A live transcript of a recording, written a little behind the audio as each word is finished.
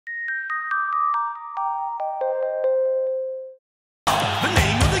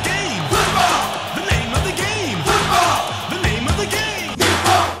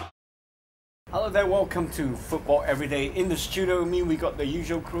there, welcome to Football Everyday. In the studio with me, we got the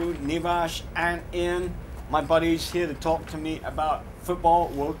usual crew, Nivash and Ian. My buddies here to talk to me about football,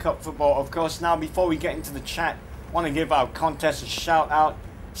 World Cup football, of course. Now, before we get into the chat, I want to give our contest a shout out.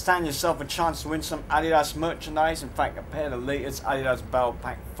 Stand yourself a chance to win some Adidas merchandise. In fact, a pair of the latest Adidas Battle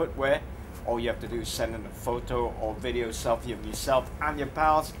Pack footwear. All you have to do is send in a photo or video selfie of yourself and your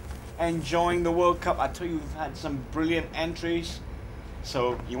pals enjoying the World Cup. I tell you, we've had some brilliant entries.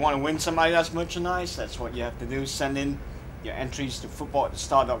 So you want to win some Adidas merchandise? That's what you have to do. Send in your entries to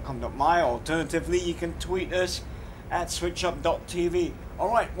football@thestar.com.my. Alternatively, you can tweet us at switchup.tv.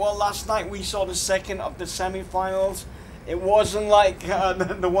 Alright, well, last night we saw the second of the semi-finals. It wasn't like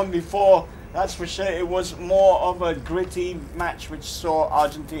the one before, that's for sure. It was more of a gritty match which saw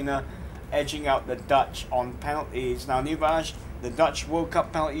Argentina edging out the Dutch on penalties. Now, Nivaj, the Dutch World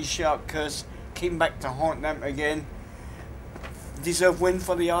Cup penalty shootout curse came back to haunt them again. Deserve win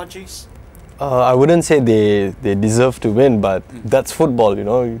for the Argies? I wouldn't say they deserve to win, but that's football, you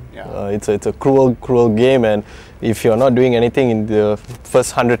know. Yeah. It's a cruel game, and if you're not doing anything in the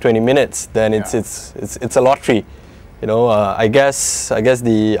first 120 minutes, then it's a lottery, you know. I guess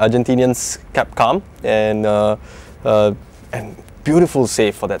the Argentinians kept calm and beautiful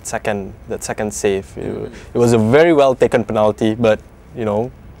save for that second save. It was a very well taken penalty, but you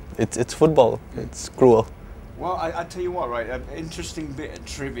know, it's football. It's cruel. Well, I tell you what, right, an interesting bit of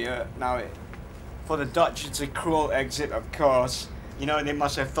trivia. Now, for the Dutch, it's a cruel exit, of course. You know, they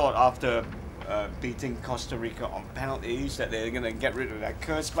must have thought after beating Costa Rica on penalties that they're going to get rid of that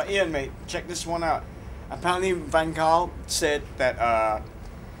curse. But Ian, mate, check this one out. Apparently, Van Gaal said that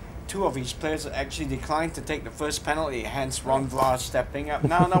two of his players actually declined to take the first penalty, hence Ron Vlaar stepping up.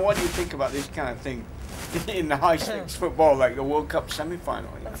 Now, what do you think about this kind of thing in the high-stakes football, like the World Cup semi-final?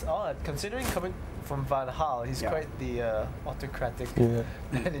 That's odd, considering coming from Van Gaal, he's quite the autocratic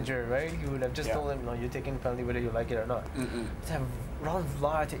manager, right? He would have just told him, no, you're taking the penalty whether you like it or not. To have Ron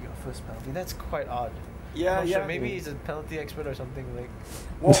Vlaar take your first penalty, that's quite odd. Yeah, Sure, maybe he's a penalty expert or something like.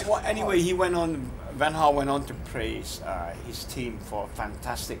 Well, anyway, Van Gaal went on to praise his team for a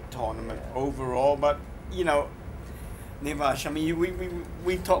fantastic tournament overall. But you know, Nivash, I mean,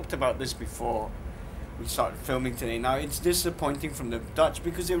 we talked about this before we started filming today. Now it's disappointing from the Dutch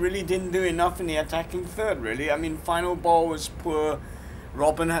because they really didn't do enough in the attacking third. Really, I mean, final ball was poor.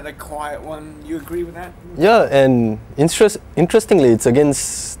 Robin had a quiet one. You agree with that? Yeah, and interestingly, it's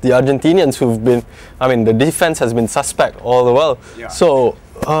against the Argentinians who've been, I mean, the defense has been suspect all the while. Yeah. So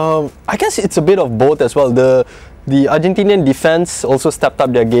I guess it's a bit of both as well. The Argentinian defense also stepped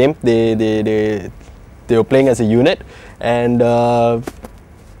up their game. They were playing as a unit, and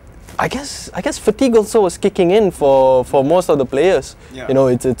I guess fatigue also was kicking in for most of the players. Yeah. You know,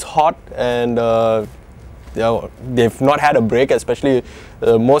 it's hot, and they've not had a break, especially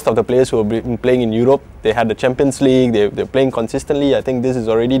most of the players who have been playing in Europe. They had the Champions League, they're playing consistently. I think this is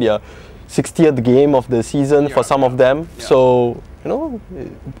already their 60th game of the season for some of them. Yeah. So, you know,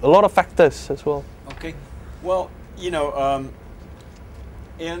 a lot of factors as well. Okay. Well, you know,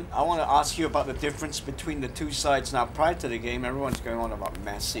 Ian, I want to ask you about the difference between the two sides. Now, prior to the game, everyone's going on about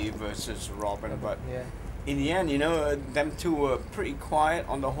Messi versus Robin, but in the end, you know, them two were pretty quiet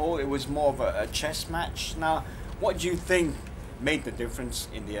on the whole. It was more of a chess match. Now, what do you think made the difference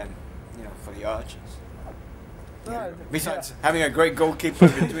in the end, you know, for the Archers? Besides having a great goalkeeper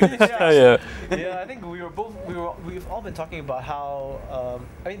between the I think we've all been talking about how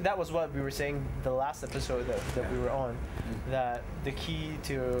I mean, that was what we were saying the last episode that we were on, that the key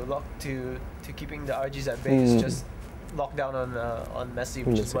to keeping the RGs at bay is just lock down on Messi,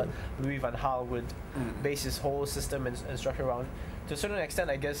 which is what Louis van Gaal would base his whole system and structure around. To a certain extent,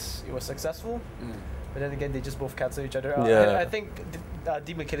 I guess it was successful. But then again, they just both cancel each other out. Yeah. And I think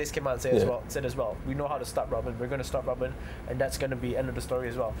Di Michelis came out and said as well, we know how to stop Robin, we're going to stop Robin, and that's going to be end of the story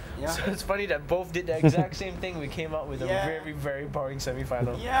as well. Yeah. So it's funny that both did the exact same thing. We came out with a very, very boring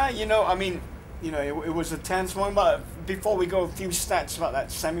semi-final. Yeah, you know, I mean, you know, it was a tense one, but before we go, a few stats about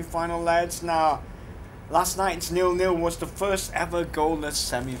that semi-final, lads. Now, last night's 0-0 was the first ever goalless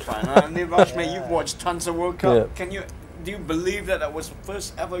semi-final. And Nivash, mate, you've watched tons of World Cup. Do you believe that was the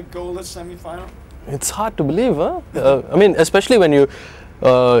first ever goalless semi-final? It's hard to believe, huh? I mean, especially when you,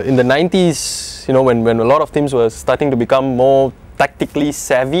 in the 90s, you know, when a lot of teams were starting to become more tactically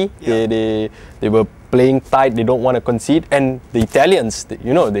savvy, they were playing tight, they don't want to concede, and the Italians,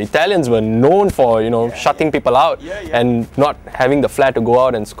 you know, the Italians were known for, you know, shutting people out and not having the flair to go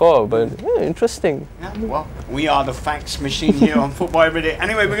out and score. But interesting. Yeah, well, we are the facts machine here on Football Everyday.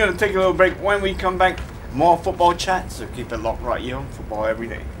 Anyway, we're going to take a little break. When we come back, more football chat, so keep it locked right here on Football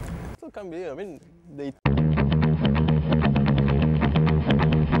Everyday. Still can't be, I mean, they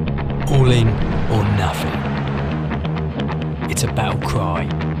All in or nothing. It's a battle cry.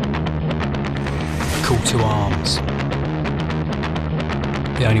 Call to arms.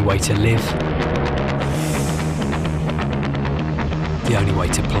 The only way to live. The only way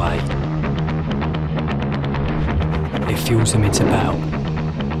to play. It fuels them into battle.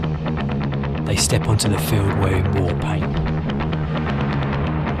 They step onto the field wearing war paint.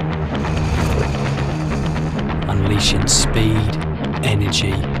 Unleashing speed,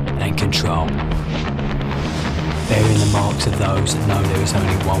 energy and control. Bearing the marks of those that know there is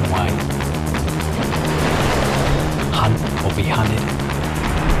only one way. Hunt or be hunted.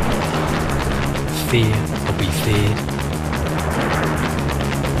 Fear or be feared.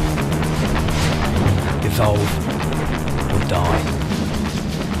 Evolve or die.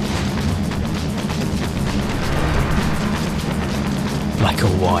 Black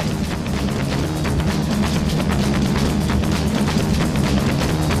or white.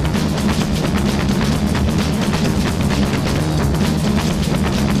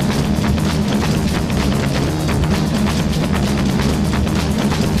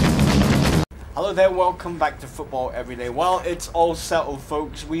 Hello there, welcome back to Football Everyday. Well, it's all settled,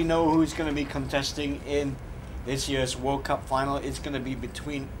 folks. We know who's going to be contesting in this year's World Cup final. It's going to be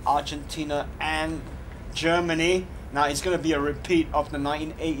between Argentina and Germany. Now, it's going to be a repeat of the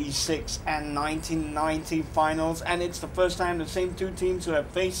 1986 and 1990 finals, and it's the first time the same two teams will have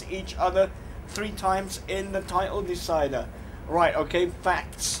faced each other 3 times in the title decider. Right, okay,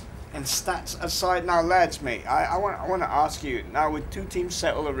 facts and stats aside. Now, lads, mate, I want to ask you, now with 2 teams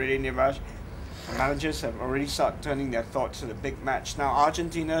settled already, Nivas, managers have already started turning their thoughts to the big match. Now,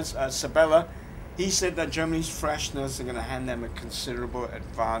 Argentina's Sabella, he said that Germany's freshness are going to hand them a considerable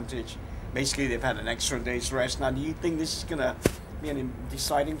advantage. Basically, they've had an extra day's rest. Now, do you think this is going to be a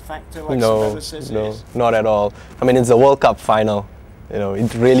deciding factor, like Sabella says it is? No, not at all. I mean, it's a World Cup final. You know,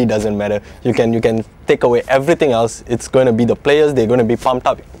 it really doesn't matter. You can take away everything else. It's going to be the players. They're going to be pumped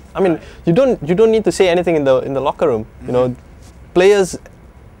up. I mean, you don't need to say anything in the locker room. Mm-hmm. You know, players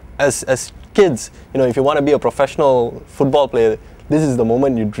as kids, you know, if you want to be a professional football player, this is the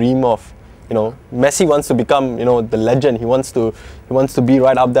moment you dream of. You know, Messi wants to become, you know, the legend. He wants to be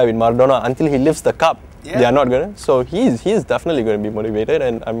right up there with Maradona until he lifts the cup. Yeah. They are not gonna. So he is definitely going to be motivated,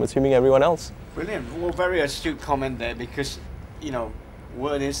 and I'm assuming everyone else. Brilliant. Well, very astute comment there, because, you know,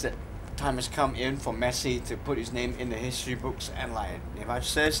 word is that time has come in for Messi to put his name in the history books, and like Nivas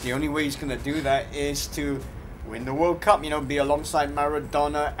says, the only way he's going to do that is to win the World Cup, you know, be alongside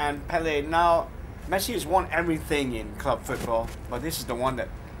Maradona and Pele. Now, Messi has won everything in club football, but this is the one that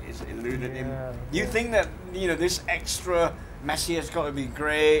is eluded him. Do you think that, you know, this extra Messi has got to be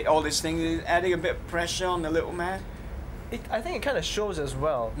great, all this thing is adding a bit of pressure on the little man? I think it kind of shows as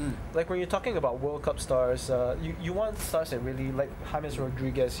well. Like when you're talking about World Cup stars, you want stars that really, like James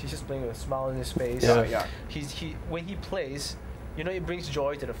Rodriguez, he's just playing with a smile on his face. Yeah. When he plays, you know, it brings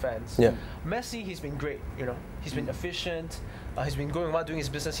joy to the fans. Yeah. Messi, he's been great. You know, he's been efficient. He's been going about doing his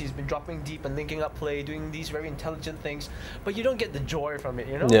business. He's been dropping deep and linking up play, doing these very intelligent things. But you don't get the joy from it.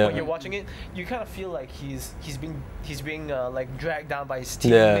 You know, when you're watching it, you kind of feel like he's being like dragged down by his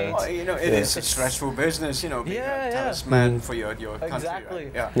teammates. Well, you know, it is a stressful business. You know, being a talisman for your country. Exactly.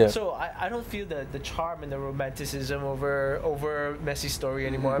 Right? Yeah. So I don't feel the charm and the romanticism over Messi's story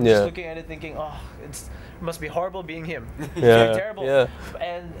anymore. I'm just looking at it thinking, oh, it must be horrible being him. Terrible. Yeah.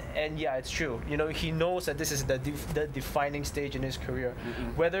 And yeah, it's true. You know, he knows that this is the defining stage in his career.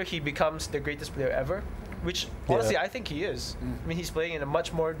 Whether he becomes the greatest player ever, which honestly I think he is. I mean, he's playing in a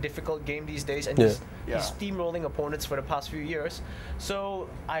much more difficult game these days, and he's steamrolling opponents for the past few years. So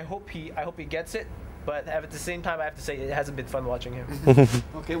I hope he gets it. But at the same time, I have to say it hasn't been fun watching him.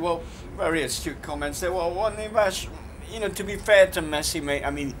 Okay, well, very astute comments there. Well, Nivas, you know, to be fair to Messi, mate,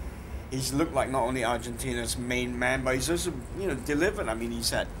 I mean, he's looked like not only Argentina's main man, but he's also, you know, delivered. I mean, he's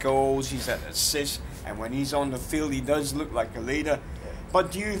had goals, he's had assists, and when he's on the field, he does look like a leader.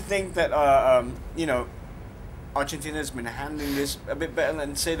 But do you think that, you know, Argentina's been handling this a bit better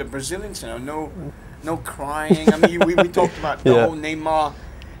than, say, the Brazilians? You know, no crying. I mean, we talked about the whole Neymar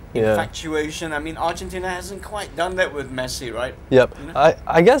infatuation. I mean, Argentina hasn't quite done that with Messi, right? Yep. You know?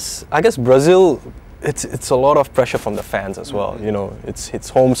 I guess Brazil, it's a lot of pressure from the fans as well. You know, it's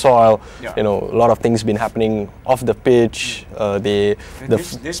home soil. You know, a lot of things been happening off the pitch.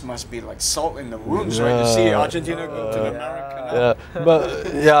 This must be like salt in the wounds, right? To see Argentina go to America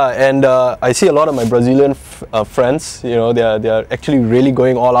now. And I see a lot of my Brazilian friends. You know, they are actually really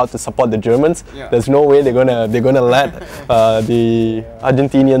going all out to support the Germans. There's no way they're gonna let the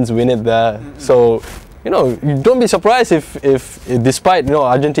Argentinians win it there. So, you know, don't be surprised if despite, you know,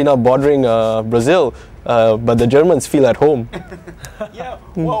 Argentina bordering Brazil, but the Germans feel at home. Yeah,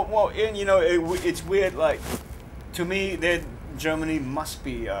 well, and you know, it's weird. Like, to me, Germany must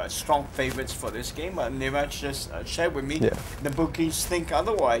be strong favorites for this game. But Niraj just shared with me the bookies think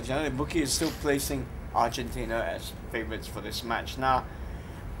otherwise. You know, the bookie is still placing Argentina as favorites for this match. Now,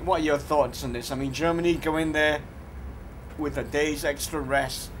 what are your thoughts on this? I mean, Germany go in there with a day's extra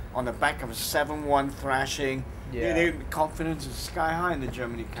rest on the back of a 7-1 thrashing. Yeah, their confidence is sky high in the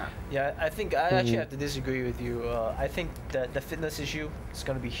Germany camp. Yeah, I think I actually have to disagree with you. I think that the fitness issue is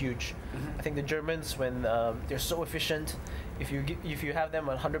going to be huge. I think the Germans, when they're so efficient, if you have them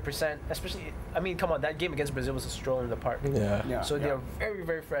 100%, especially, I mean, come on, that game against Brazil was a stroll in the park. So they're very,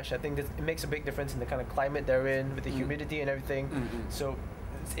 very fresh. I think that it makes a big difference in the kind of climate they're in, with the humidity and everything. So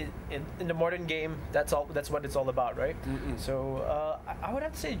in the modern game, that's what it's all about, right? So I would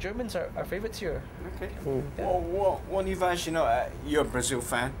have to say Germans are favorites here. Okay. Well, Niraj, you know, you're a Brazil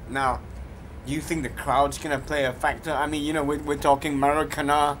fan. Now, do you think the crowd's going to play a factor? I mean, you know, we're talking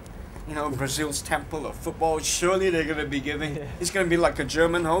Maracanã, you know, Brazil's temple of football. Surely they're going to be giving... It's going to be like a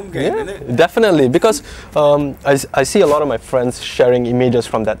German home game, isn't it? Definitely, because I see a lot of my friends sharing images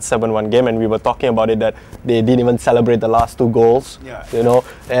from that 7-1 game, and we were talking about it, that they didn't even celebrate the last 2 goals. You know,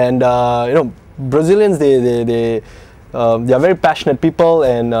 and you know, Brazilians, they are very passionate people,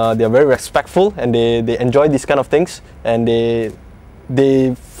 and they are very respectful, and they enjoy these kind of things, and they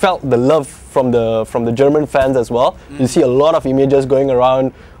felt the love from the German fans as well. You see a lot of images going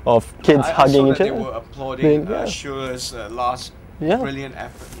around of kids hugging each other. They were applauding Schürrle's last brilliant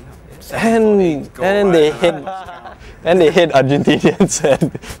effort. You know, and they hit Argentinians,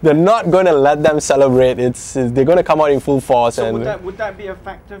 and they're not going to let them celebrate. They're going to come out in full force. So would that be a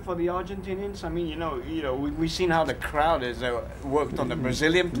factor for the Argentinians? I mean, you know, we've seen how the crowd has worked on the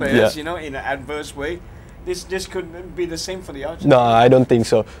Brazilian players, you know, in an adverse way. This could be the same for the Argentinians. No, I don't think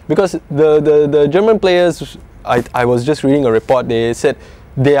so, because the German players, I was just reading a report. They said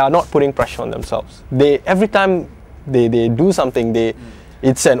they are not putting pressure on themselves. Every time they do something,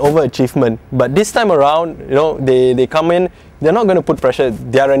 it's an overachievement. But this time around, you know, they come in, they're not going to put pressure.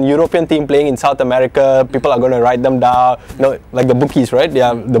 They are an European team playing in South America. People are going to write them down. You know, like the bookies, right?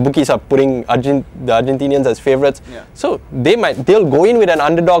 The bookies are putting the Argentinians as favorites. So they'll go in with an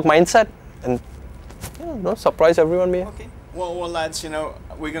underdog mindset and surprise everyone, maybe. Okay. Well, lads, you know,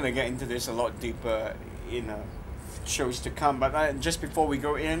 we're going to get into this a lot deeper in shows to come. But just before we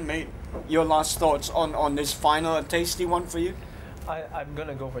go in, mate, your last thoughts on this final, a tasty one for you? I'm going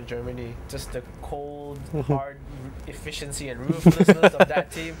to go for Germany. Just the cold, hard efficiency and ruthlessness of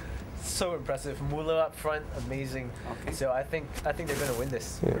that team. So impressive. Müller up front, amazing. Okay. So I think they're going to win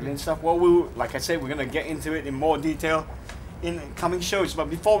this. Brilliant stuff. Well, like I said, we're going to get into it in more detail in coming shows. But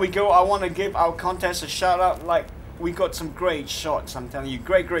before we go, I want to give our contest a shout out. Like, we got some great shots, I'm telling you.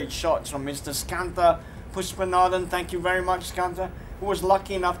 Great shots from Mr. Skanta Pushpanathan. Thank you very much, Skanta, who was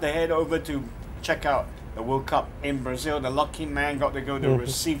lucky enough to head over to check out the World Cup in Brazil. The lucky man got to go to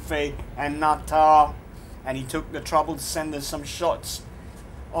Recife and Natal, and he took the trouble to send us some shots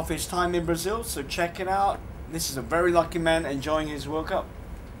of his time in Brazil. So check it out. This is a very lucky man enjoying his World Cup.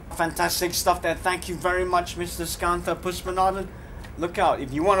 Fantastic stuff there. Thank you very much, Mr. Skanta Pushpanathan. Look out,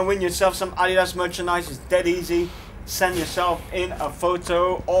 if you want to win yourself some Adidas merchandise, it's dead easy. Send yourself in a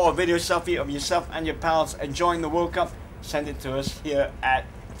photo or a video selfie of yourself and your pals enjoying the World Cup. Send it to us here at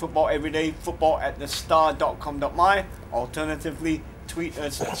Football Everyday, football@thestar.com.my. Alternatively, tweet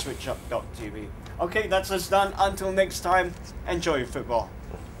us at switchup.tv. Okay, that's us done. Until next time, enjoy your football.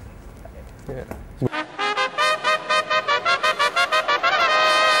 Yeah.